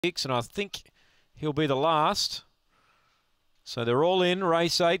And I think he'll be the last. So they're all in,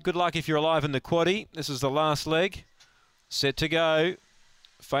 race 8. Good luck if you're alive in the quaddie. This is the last leg. Set to go.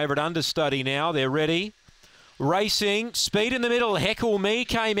 Favourite understudy now. They're ready. Racing, speed in the middle. Heckle Me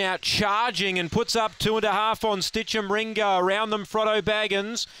came out charging and puts up 2.5 on Stitchem Ringo. Around them, Frotto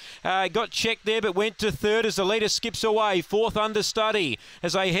Baggins. Got checked there but went to third as the leader skips away. Fourth understudy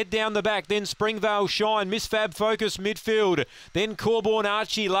as they head down the back. Then Springvale Shine, Miss Fab Focus midfield. Then Corborn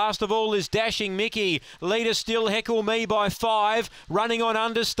Archie. Last of all is Dashing Mickey. Leader still Heckle Me by 5. Running on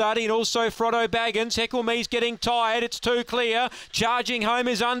understudy and also Frotto Baggins. Heckle Me's getting tired. It's too clear. Charging home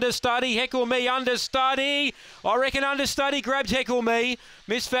is understudy. Heckle Me understudy. I reckon understudy grabbed Heckle Me.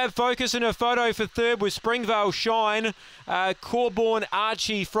 Miss Fab Focus in a photo for third with Springvale Shine. Corborn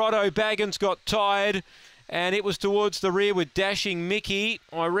Archie, Frotto Baggins got tired. And it was towards the rear with Dashing Mickey.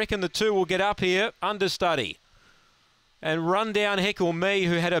 I reckon the two will get up here. Understudy. And run down Heckle Me,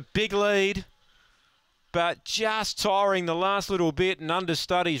 who had a big lead. But just tiring the last little bit. And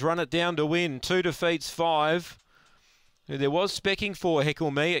understudy's run it down to win. 2 defeats 5. There was specking for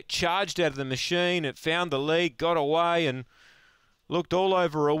Heckle Me. It charged out of the machine. It found the lead, got away and looked all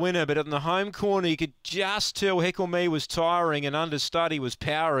over a winner. But in the home corner, you could just tell Heckle Me was tiring and understudy was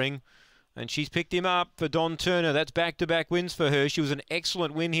powering. And she's picked him up for Don Turner. That's back-to-back wins for her. She was an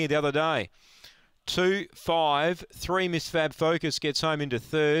excellent win here the other day. 2, 5, 3 Miss Fab Focus gets home into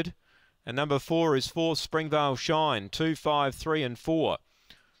third. And number 4 is 4 Springvale Shine. 2, 5, 3 and 4.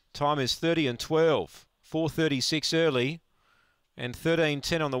 Time is 30 and 12. 4:36 early and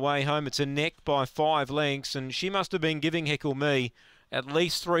 13:10 on the way home. It's a neck by 5 lengths, and she must have been giving Heckle Me at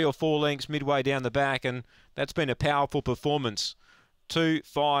least 3 or 4 lengths midway down the back, and that's been a powerful performance. 2,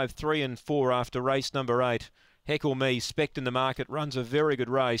 5, 3 and 4 after race number 8. Heckle Me, spec'd in the market, runs a very good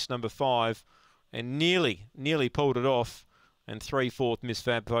race, number 5, and nearly pulled it off. And 3, 4th Miss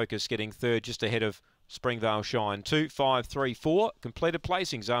Fab Focus getting third just ahead of Springvale Shine. 2, 5, 3, 4 completed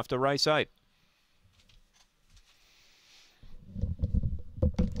placings after race 8.